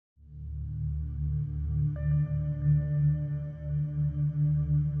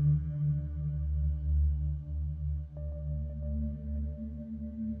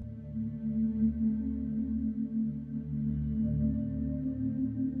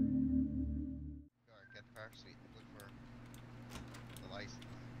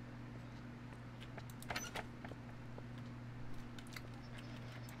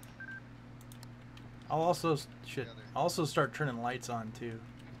I'll also I'll also start turning lights on too.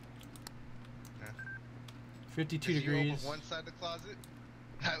 Yeah. 52 You degrees. open one side of the closet,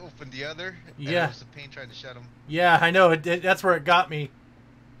 I opened the other. Yeah. And it was the pain trying to shut them. Yeah, I know. That's where it got me.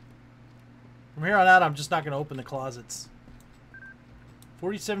 From here on out, I'm just not going to open the closets.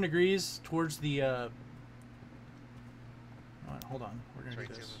 47 degrees towards the. Hold on. We're going to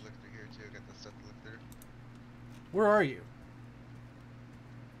do this. Look through here too. Got the stuff to look through. Where are you?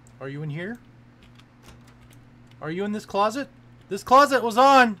 Are you in here? Are you in this closet? This closet was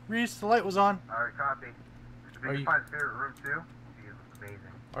on. Reese, the light was on. Alright, copy. Did you find favorite room too? Jeez, it's amazing.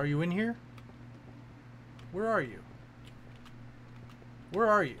 Are you in here? Where are you? Where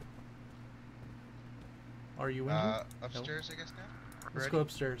are you? Are you in here? Upstairs, nope. I guess now? Let's go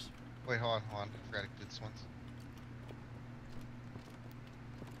upstairs. Wait, hold on. I forgot to do this once.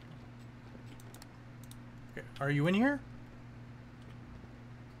 Okay. Are you in here?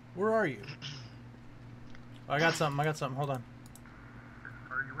 Where are you? Oh, I got something. Hold on.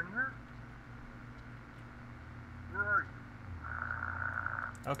 Are you in here? Where are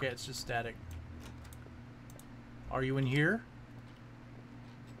you? Okay, it's just static. Are you in here?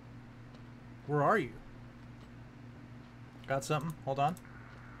 Where are you? Got something? Hold on.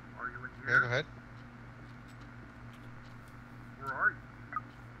 Are you in here? Yeah, go ahead. Where are you?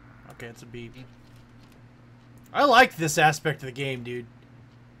 Okay, it's a beep. I like this aspect of the game, dude.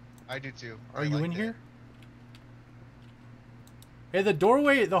 I do too. Are you in here? Hey, the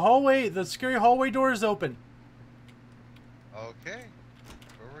doorway, the hallway, the scary hallway door is open. Okay.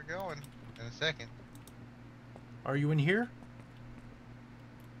 Where we're going in a second. Are you in here?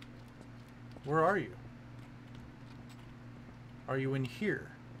 Where are you? Are you in here?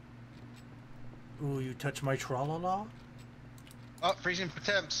 Ooh, you touch my tra-la-la? Oh, freezing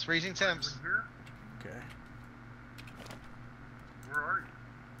temps. Freezing temps. Here? Okay. Where are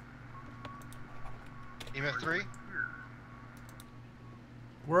you? EMF 3?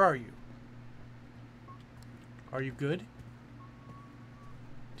 Where are you? Are you good?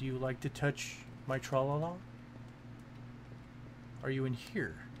 Do you like to touch my tra-la-la? Are you in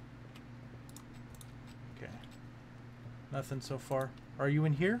here? Okay. Nothing so far. Are you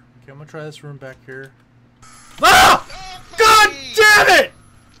in here? Okay, I'm gonna try this room back here. Ah! Oh, God damn it!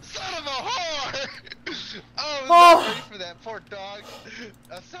 Son of a whore! I was Oh! not ready for that, poor dog.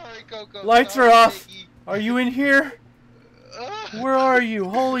 Sorry, Coco. Lights sorry, are off. Piggy. Are you in here? Where are you?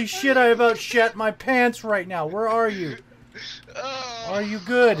 Holy shit, I about shat my pants right now. Where are you? Are you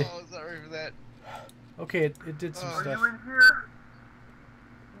good? Oh, sorry for that. Okay, it did some Are stuff. you in here?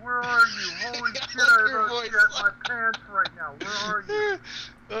 Where are you? Holy shit, I about shat my pants right now. Where are you?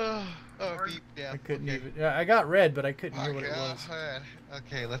 Oh, beep, yeah. I couldn't even. Yeah, I got red, but I couldn't hear what it was. Man.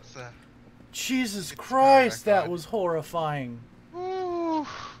 Okay, let's. Jesus Christ, that was horrifying. Woo.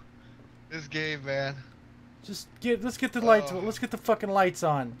 This game, man. Just let's get the lights. Let's get the fucking lights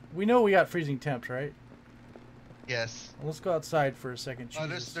on. We know we got freezing temps, right? Yes. Well, let's go outside for a second.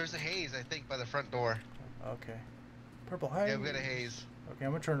 Jesus. There's a haze, I think, by the front door. Okay. Purple haze. Yeah, we got a haze. Okay,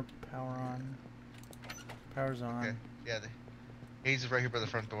 I'm gonna turn the power on. Power's on. Okay. Yeah, the haze is right here by the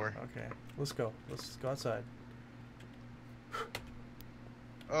front door. Okay, let's go. Let's go outside.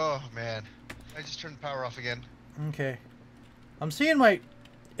 Oh man, I just turned the power off again. Okay. I'm seeing my.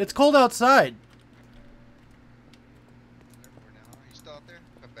 It's cold outside. Are you still out there?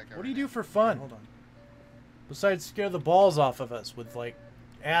 Come back out What do you right do for fun? Hold on. Besides scare the balls off of us with like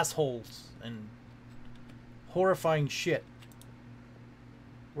assholes and horrifying shit.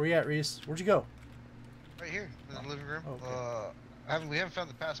 Where you at, Reese? Where'd you go? now. Right here in the living room. Okay. We haven't found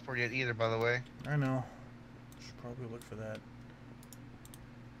the passport yet either, by the way. I know. Should probably look for that.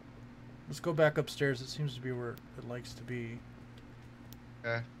 Let's go back upstairs. It seems to be where it likes to be.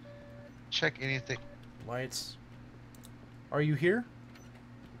 Okay. Check anything. Lights. Are you here?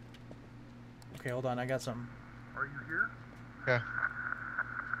 Okay, hold on. I got something. Are you here? Okay.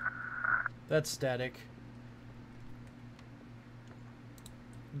 That's static.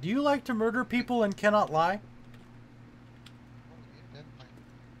 Do you like to murder people and cannot lie?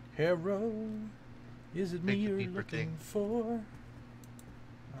 Hero, is it me Take the you're deeper looking thing. for?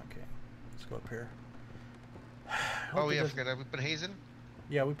 Okay, let's go up here. Oh yeah, I forgot. We put haze in?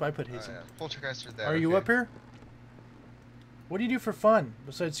 Yeah, I put haze in. Poltergeist or that. Are you up here? What do you do for fun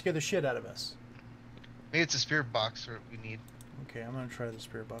besides scare the shit out of us? Maybe it's a spirit box or we need. Okay, I'm gonna try the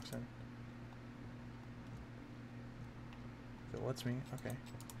spirit box then. If it lets me, okay.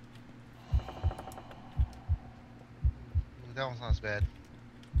 That one's not as bad.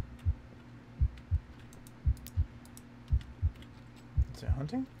 Is it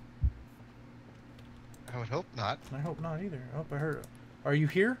hunting? I would hope not. I hope not either. Oh, I heard it. Are you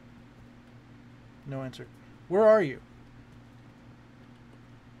here? No answer. Where are you?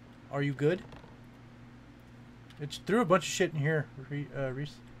 Are you good? It threw a bunch of shit in here,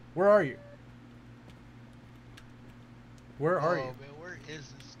 Reese. Where are you? Where are you? Man, where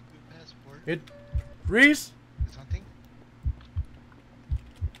is this stupid passport? Reese? Is hunting?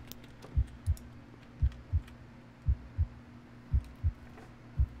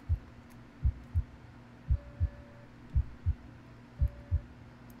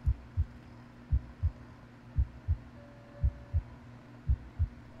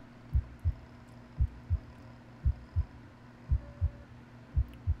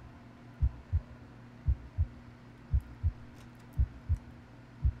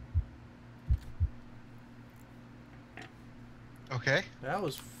 Okay. That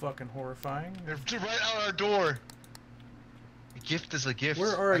was fucking horrifying. They're right out our door. A gift is a gift.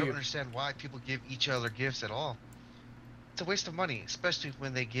 Where are I don't you? understand why people give each other gifts at all. It's a waste of money, especially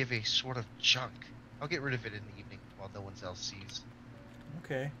when they give a sort of junk. I'll get rid of it in the evening while no one else sees.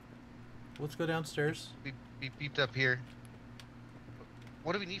 Okay. Let's go downstairs. Be beeped up here.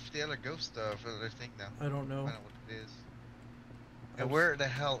 What do we need for the other ghost for the other thing now? I don't know. Find out what it is. And where the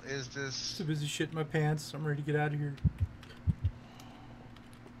hell is this? So busy shitting my pants. I'm ready to get out of here.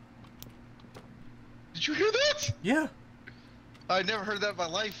 Did you hear that? Yeah. I never heard that in my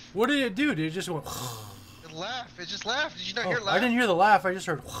life. What did it do? Did it just go? It laughed. It just laughed. Did you not hear it I laugh? didn't hear the laugh. I just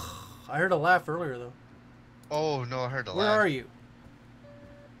heard. I heard a laugh earlier though. Oh no, I heard the laugh. Where are you?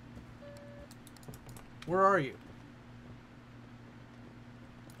 Where are you?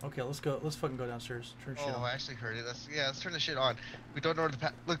 Okay, let's go. Let's fucking go downstairs. Turn shit on. I actually heard it. Let's turn the shit on. We don't know where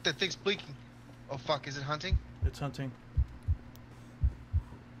the look. That thing's blinking. Oh fuck! Is it hunting? It's hunting.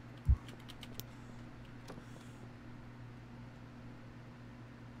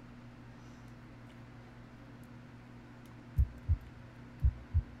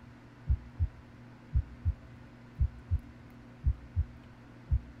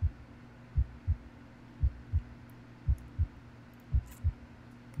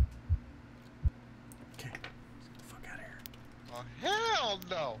 Oh hell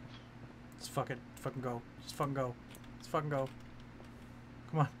no! Let's fucking go. Let's fucking go. Let's fucking go.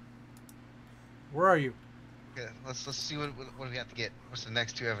 Come on. Where are you? Okay, let's see what we have to get. What's the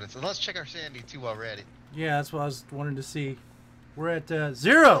next two evidence? And let's check our sanity too while we're at it. Yeah, that's what I was wanting to see. We're at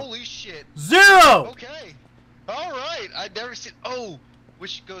 0. Holy shit! 0. Okay. All right. I'd never seen. Oh,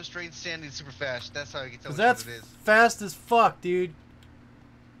 which goes drain sanity super fast. That's how you can tell Cause which that's one it is. fast as fuck, dude.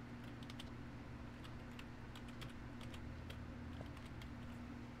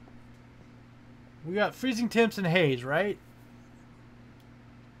 We got freezing temps and haze, right?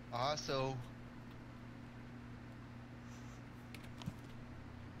 So.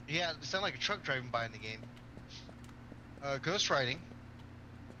 Yeah, it sounded like a truck driving by in the game. Ghost riding.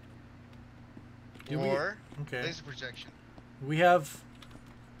 Or Okay. laser projection. We have.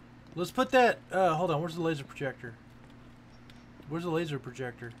 Let's put that. Hold on. Where's the laser projector? Where's the laser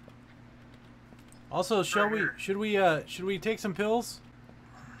projector? Also, should we take some pills?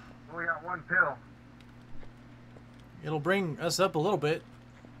 We got one pill. It'll bring us up a little bit.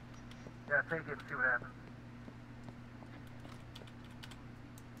 Yeah, take it and see what happens.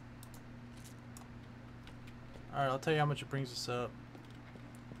 Alright, I'll tell you how much it brings us up.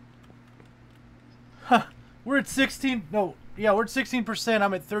 Huh. We're at 16. No. Yeah, we're at 16%.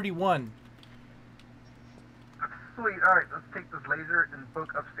 I'm at 31. Sweet. Alright, let's take this laser and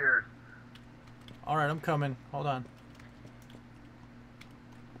book upstairs. Alright, I'm coming. Hold on.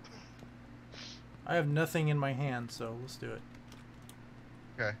 I have nothing in my hand, so let's do it.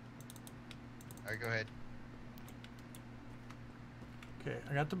 Okay. Alright, go ahead. Okay,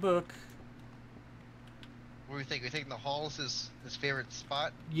 I got the book. What do we think? We think the hall is his favorite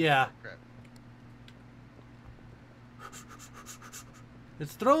spot? Yeah. Crap. It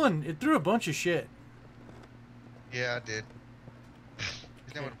threw a bunch of shit. Yeah, I did.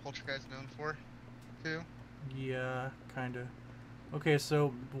 Isn't that what a poltergeist is known for? Too? Yeah, kinda. Okay,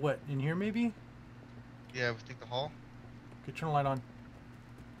 so what, in here maybe? Yeah, we think the hall. Okay, turn the light on.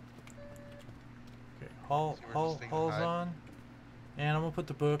 Okay, hall's on. And I'm gonna put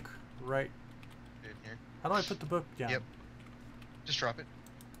the book right In here. How do I put the book down? Yep. Just drop it.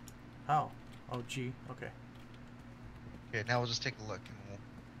 How? Oh, G. Okay. Okay, now we'll just take a look. And we'll...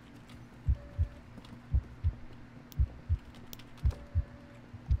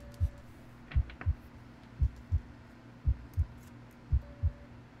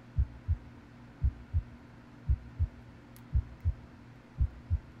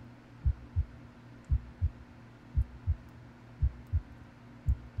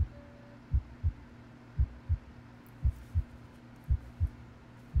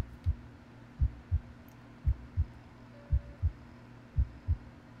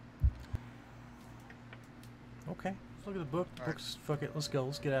 Okay. Let's look at the book. All right. Books. Fuck it. Let's go.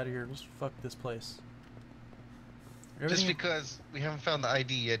 Let's get out of here. Let's fuck this place. Just because we haven't found the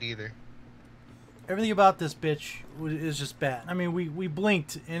ID yet either. Everything about this bitch is just bad. I mean, we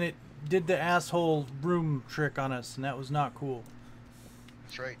blinked and it did the asshole room trick on us, and that was not cool.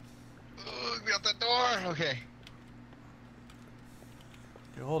 That's right. Ugh, get out that door. Okay.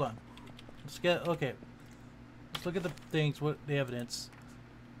 Okay, hold on. Let's get okay. Let's look at the things. What the evidence?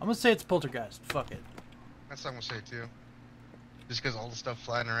 I'm gonna say it's poltergeist. Fuck it. That's what I'm gonna say too. Just because all the stuff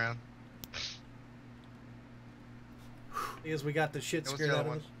flying around. Because we got the shit That was scared the out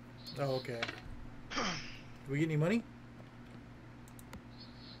other of us. Oh, okay. Do we get any money?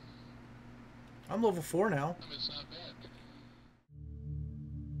 I'm level 4 now. It's not bad.